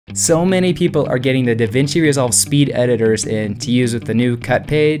So many people are getting the DaVinci Resolve speed editors in to use with the new cut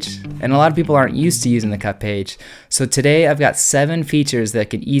page, and a lot of people aren't used to using the cut page. So today I've got 7 features that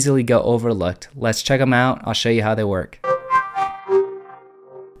can easily go overlooked. Let's check them out. I'll show you how they work.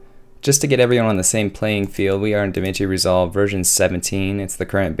 Just to get everyone on the same playing field, we are in DaVinci Resolve version 17. It's the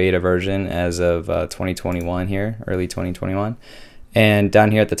current beta version as of 2021 here, early 2021. And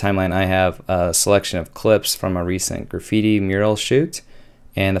down here at the timeline, I have a selection of clips from a recent graffiti mural shoot.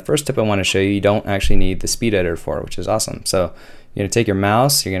 And the first tip I want to show you, you don't actually need the speed editor for, which is awesome. So you're going to take your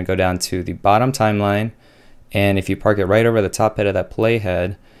mouse, you're going to go down to the bottom timeline, and if you park it right over the top head of that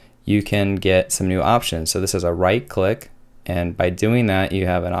playhead, you can get some new options. So this is a right click, and by doing that, you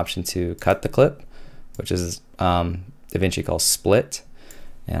have an option to cut the clip, which is DaVinci calls split.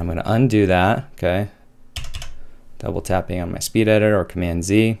 And I'm going to undo that, okay? Double tapping on my speed editor or Command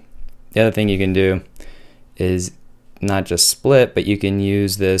Z. The other thing you can do is not just split, but you can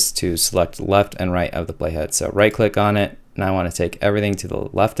use this to select left and right of the playhead. So right click on it, and I want to take everything to the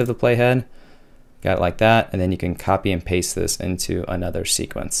left of the playhead. Got it like that, and then you can copy and paste this into another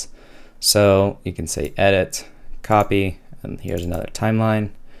sequence. So you can say edit, copy, and here's another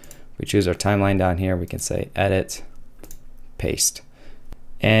timeline. If we choose our timeline down here, we can say edit, paste.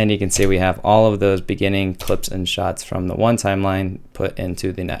 And you can see we have all of those beginning clips and shots from the one timeline put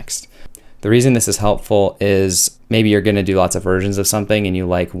into the next. The reason this is helpful is maybe you're going to do lots of versions of something and you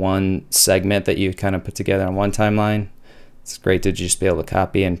like one segment that you kind of put together on one timeline. It's great to just be able to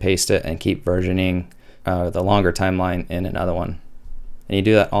copy and paste it and keep versioning the longer timeline in another one. And you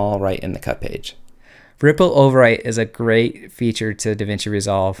do that all right in the cut page. Ripple Overwrite is a great feature to DaVinci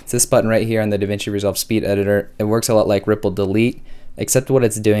Resolve. It's this button right here on the DaVinci Resolve Speed Editor. It works a lot like Ripple Delete, except what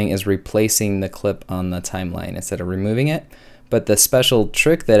it's doing is replacing the clip on the timeline instead of removing it. But the special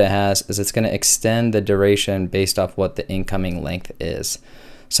trick that it has is it's going to extend the duration based off what the incoming length is.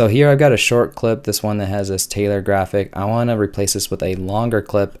 So here I've got a short clip, this one that has this Taylor graphic. I want to replace this with a longer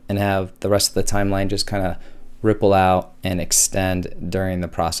clip and have the rest of the timeline just kind of ripple out and extend during the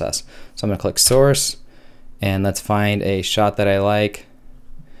process. So I'm going to click source, and let's find a shot that I like.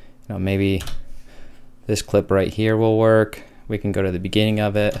 You know, maybe this clip right here will work. We can go to the beginning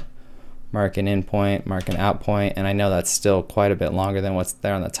of it, mark an in point, mark an out point, and I know that's still quite a bit longer than what's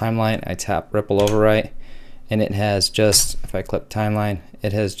there on the timeline. I tap Ripple Overwrite, and it has just, if I click timeline,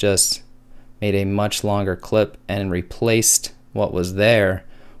 it has just made a much longer clip and replaced what was there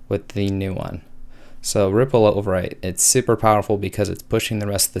with the new one. So Ripple Overwrite, it's super powerful because it's pushing the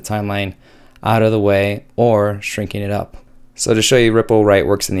rest of the timeline out of the way or shrinking it up. So to show you Ripple Overwrite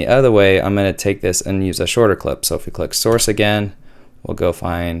works in the other way, I'm going to take this and use a shorter clip. So if we click source again, we'll go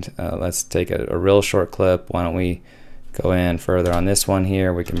find, let's take a real short clip. Why don't we go in further on this one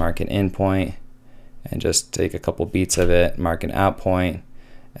here? We can mark an in point and just take a couple beats of it, mark an out point,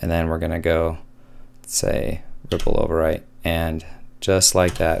 and then we're going to go say Ripple Overwrite. And just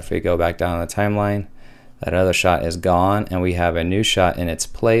like that, if we go back down the timeline, that other shot is gone and we have a new shot in its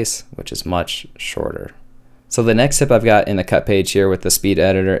place, which is much shorter. So the next tip I've got in the cut page here with the speed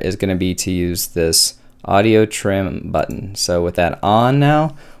editor is going to be to use this audio trim button. So with that on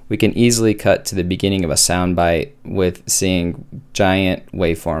now, we can easily cut to the beginning of a soundbite with seeing giant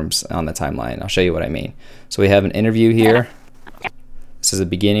waveforms on the timeline. I'll show you what I mean. So we have an interview here. This is the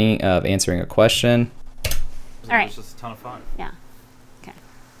beginning of answering a question. All right. It's just a ton of fun. Yeah. Okay.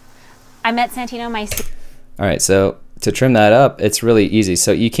 I met Santino, my... All right, so to trim that up, it's really easy.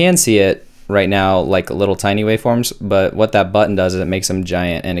 So you can see it right now like little tiny waveforms, but what that button does is it makes them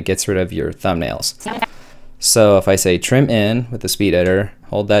giant and it gets rid of your thumbnails. So if I say trim in with the speed editor,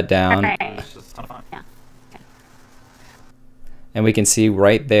 hold that down, It's just a ton of fun. Yeah. Okay. and we can see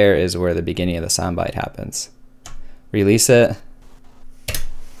right there is where the beginning of the soundbite happens. Release it.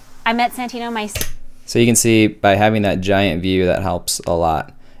 I met Santino, my... So you can see by having that giant view, that helps a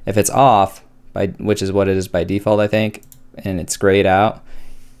lot. If it's off, which is what it is by default, I think, and it's grayed out,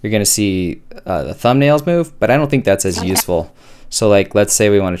 you're going to see the thumbnails move, but I don't think that's as useful. So like, let's say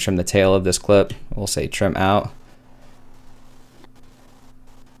we want to trim the tail of this clip. We'll say trim out.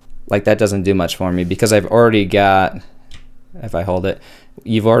 Like that doesn't do much for me because I've already got, if I hold it,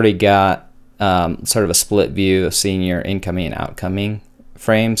 you've already got sort of a split view of seeing your incoming and outcoming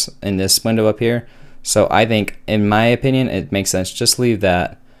frames in this window up here. So I think, in my opinion, it makes sense. Just leave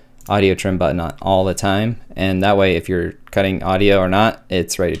that audio trim button on all the time, and that way if you're cutting audio or not,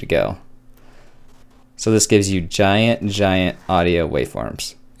 it's ready to go. So this gives you giant audio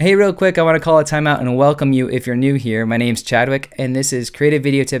waveforms. Hey, real quick, I want to call a timeout and welcome you if you're new here. My name's Chadwick, and this is Creative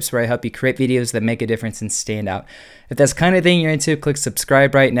Video Tips, where I help you create videos that make a difference and stand out. If that's the kind of thing you're into, click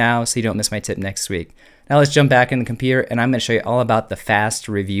subscribe right now so you don't miss my tip next week. Now let's jump back in the computer and I'm going to show you all about the fast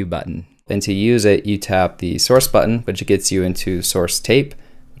review button. And to use it, you tap the source button, which gets you into source tape,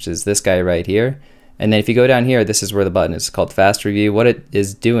 which is this guy right here. And then if you go down here, this is where the button is called fast review. What it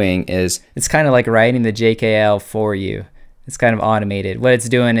is doing is it's kind of like writing the JKL for you. It's kind of automated. What it's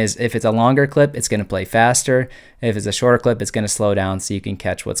doing is if it's a longer clip, it's going to play faster. If it's a shorter clip, it's going to slow down so you can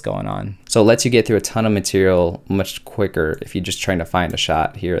catch what's going on. So it lets you get through a ton of material much quicker if you're just trying to find a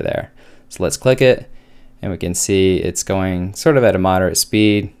shot here or there. So let's click it and we can see it's going sort of at a moderate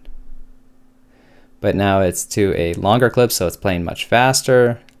speed. But now it's to a longer clip, so it's playing much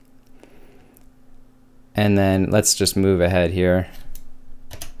faster. And then let's just move ahead here.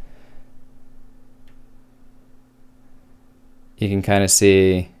 You can kind of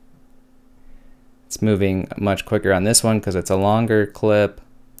see it's moving much quicker on this one because it's a longer clip.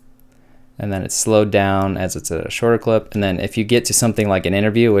 And then it's slowed down as it's a shorter clip. And then if you get to something like an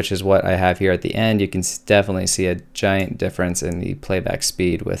interview, which is what I have here at the end, you can definitely see a giant difference in the playback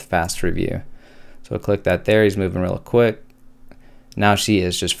speed with fast review. So click that there, he's moving real quick. Now she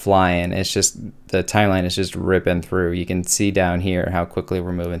is just flying. It's just, the timeline is just ripping through. You can see down here how quickly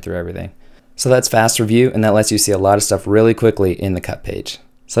we're moving through everything. So that's fast review, and that lets you see a lot of stuff really quickly in the cut page.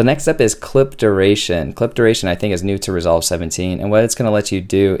 So next up is clip duration. Clip duration I think is new to Resolve 17, and what it's gonna let you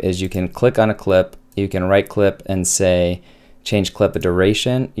do is you can click on a clip, you can right click and say change clip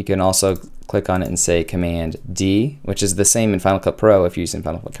duration. You can also click on it and say Command D, which is the same in Final Cut Pro if you're using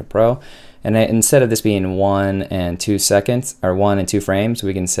Final Cut Pro. And instead of this being 1 and 2 seconds, or 1 and 2 frames,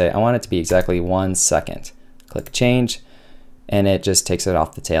 we can say I want it to be exactly 1 second. Click change, and it just takes it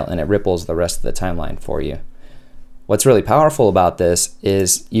off the tail and it ripples the rest of the timeline for you. What's really powerful about this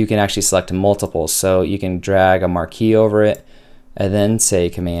is you can actually select multiples, so you can drag a marquee over it and then say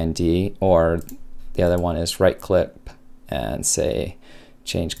Command D, or the other one is right click and say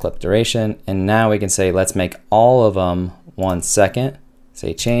change clip duration, and now we can say let's make all of them 1 second,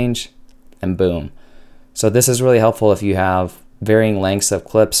 say change, and boom. So this is really helpful if you have varying lengths of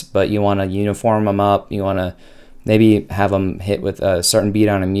clips but you want to uniform them up, you want to maybe have them hit with a certain beat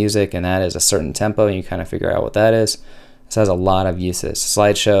on a music and that is a certain tempo and you kind of figure out what that is. This has a lot of uses.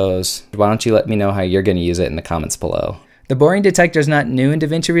 Slideshows. Why don't you let me know how you're going to use it in the comments below. The boring detector is not new in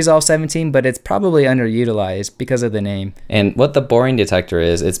DaVinci Resolve 17, but it's probably underutilized because of the name. And what the boring detector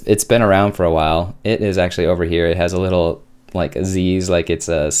is, it's been around for a while. It is actually over here. It has a little like a Z's, like it's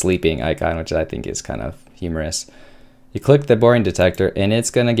a sleeping icon, which I think is kind of humorous. You click the boring detector and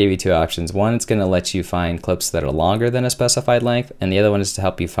it's going to give you two options. One, it's going to let you find clips that are longer than a specified length, and the other one is to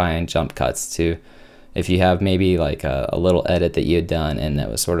help you find jump cuts too. If you have maybe like a little edit that you had done and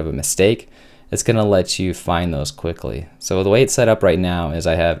that was sort of a mistake, it's going to let you find those quickly. So the way it's set up right now is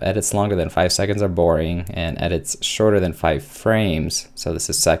I have edits longer than 5 seconds are boring and edits shorter than 5 frames. So this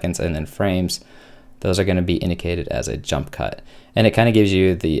is seconds and then frames. Those are going to be indicated as a jump cut. And it kind of gives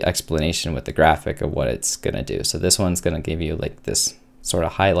you the explanation with the graphic of what it's going to do. So this one's going to give you like this sort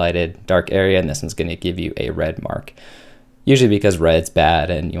of highlighted dark area, and this one's going to give you a red mark. Usually because red's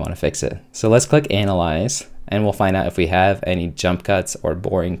bad and you want to fix it. So let's click Analyze, and we'll find out if we have any jump cuts or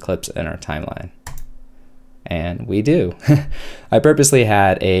boring clips in our timeline. And we do. I purposely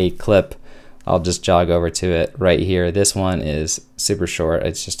had a clip, I'll just jog over to it right here. This one is super short.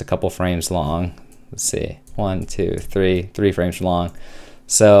 It's just a couple frames long. Let's see, 1, 2, 3 frames long.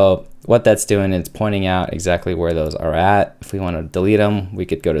 So what that's doing is pointing out exactly where those are at. If we want to delete them, we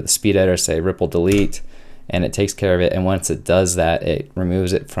could go to the speed editor, say ripple delete, and it takes care of it. And once it does that, it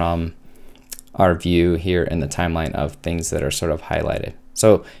removes it from our view here in the timeline of things that are sort of highlighted.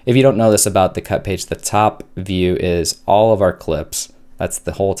 So if you don't know this about the cut page, the top view is all of our clips. That's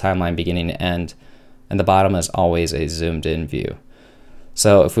the whole timeline beginning to end. And the bottom is always a zoomed in view.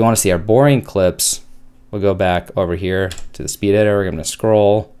 So if we want to see our boring clips, we'll go back over here to the speed editor. We're going to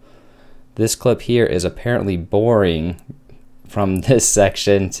scroll. This clip here is apparently boring from this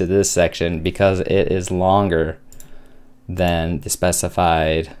section to this section because it is longer than the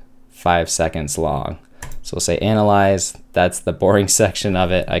specified 5 seconds long. So we'll say Analyze. That's the boring section of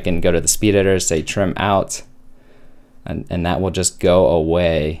it. I can go to the speed editor, say trim out, and that will just go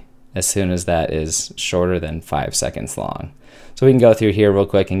away as soon as that is shorter than 5 seconds long. So we can go through here real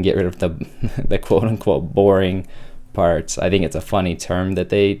quick and get rid of the quote-unquote boring parts. I think it's a funny term that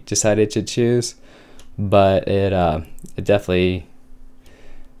they decided to choose, but it definitely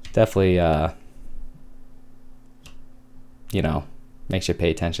you know, makes you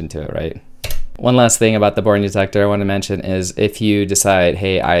pay attention to it, right? One last thing about the boring detector I want to mention is if you decide,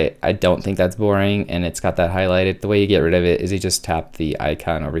 hey, I don't think that's boring and it's got that highlighted, the way you get rid of it is you just tap the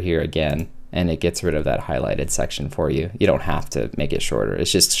icon over here again and it gets rid of that highlighted section for you. You don't have to make it shorter.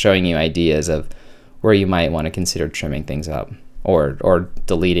 It's just showing you ideas of where you might want to consider trimming things up or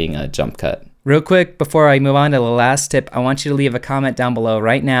deleting a jump cut. Real quick, before I move on to the last tip, I want you to leave a comment down below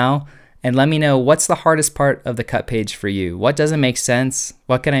right now and let me know what's the hardest part of the cut page for you. What doesn't make sense?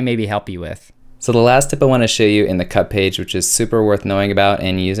 What can I maybe help you with? So the last tip I want to show you in the cut page, which is super worth knowing about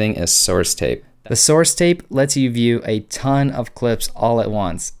and using, is source tape. The source tape lets you view a ton of clips all at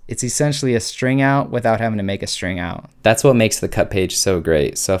once. It's essentially a string out without having to make a string out. That's what makes the cut page so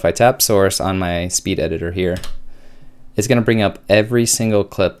great. So if I tap source on my speed editor here, it's going to bring up every single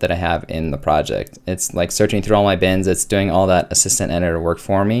clip that I have in the project. It's like searching through all my bins. It's doing all that assistant editor work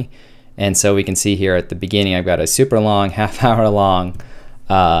for me. And so we can see here at the beginning, I've got a super long, half-hour long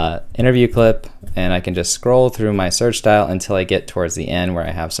interview clip, and I can just scroll through my search style until I get towards the end where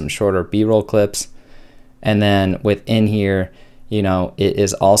I have some shorter B-roll clips. And then within here, you know, it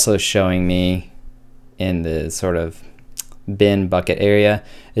is also showing me in the sort of bin bucket area,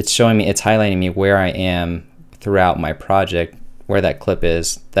 it's showing me, it's highlighting me where I am throughout my project, where that clip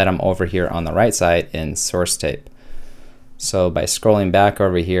is, that I'm over here on the right side in source tape. So by scrolling back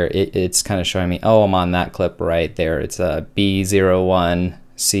over here, it's kind of showing me, oh, I'm on that clip right there. It's a B01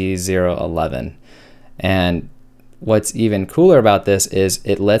 C011. And what's even cooler about this is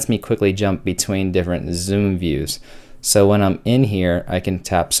it lets me quickly jump between different zoom views. So when I'm in here, I can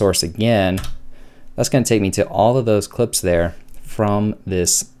tap source again. That's going to take me to all of those clips there from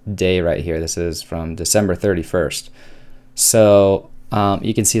this day right here. This is from December 31st. So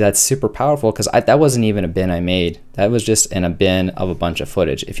you can see that's super powerful because that wasn't even a bin I made. That was just in a bin of a bunch of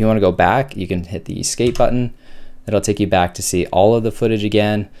footage. If you want to go back, you can hit the escape button. It'll take you back to see all of the footage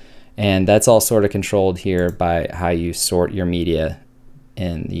again. And that's all sort of controlled here by how you sort your media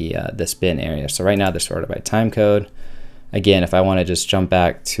in the this bin area. So right now they're sorted by time code. Again, if I want to just jump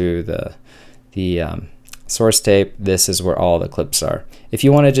back to the source tape, this is where all the clips are. If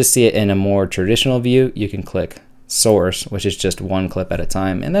you want to just see it in a more traditional view, you can click source, which is just one clip at a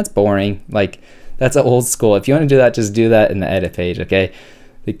time, and that's boring. Like, that's old school. If you want to do that, just do that in the edit page, okay?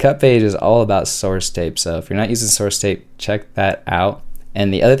 The cut page is all about source tape, so if you're not using source tape, check that out.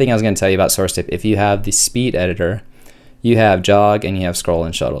 And the other thing I was going to tell you about source tape, if you have the speed editor, you have jog and you have scroll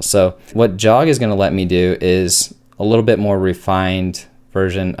and shuttle. So what jog is going to let me do is a little bit more refined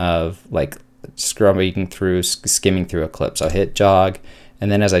version of like scrubbing through, skimming through a clip. So I hit jog, and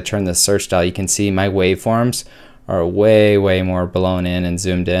then as I turn the search dial, you can see my waveforms are way more blown in and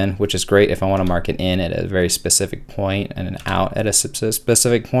zoomed in, which is great if I want to mark an in at a very specific point and an out at a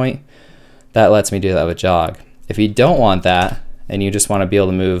specific point. That lets me do that with jog. If you don't want that and you just want to be able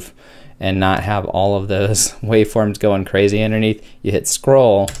to move and not have all of those waveforms going crazy underneath, you hit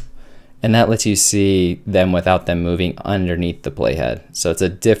scroll, and that lets you see them without them moving underneath the playhead. So it's a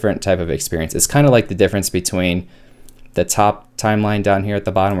different type of experience. It's kind of like the difference between the top timeline down here at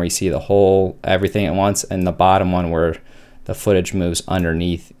the bottom where you see the whole everything at once, and the bottom one where the footage moves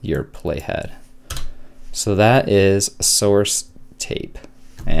underneath your playhead. So that is source tape,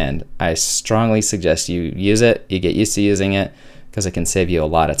 and I strongly suggest you use it. You get used to using it because it can save you a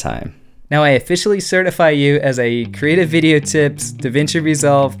lot of time. Now I officially certify you as a Creative Video Tips DaVinci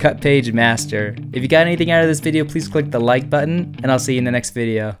Resolve Cut Page Master. If you got anything out of this video, please click the like button, and I'll see you in the next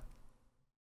video.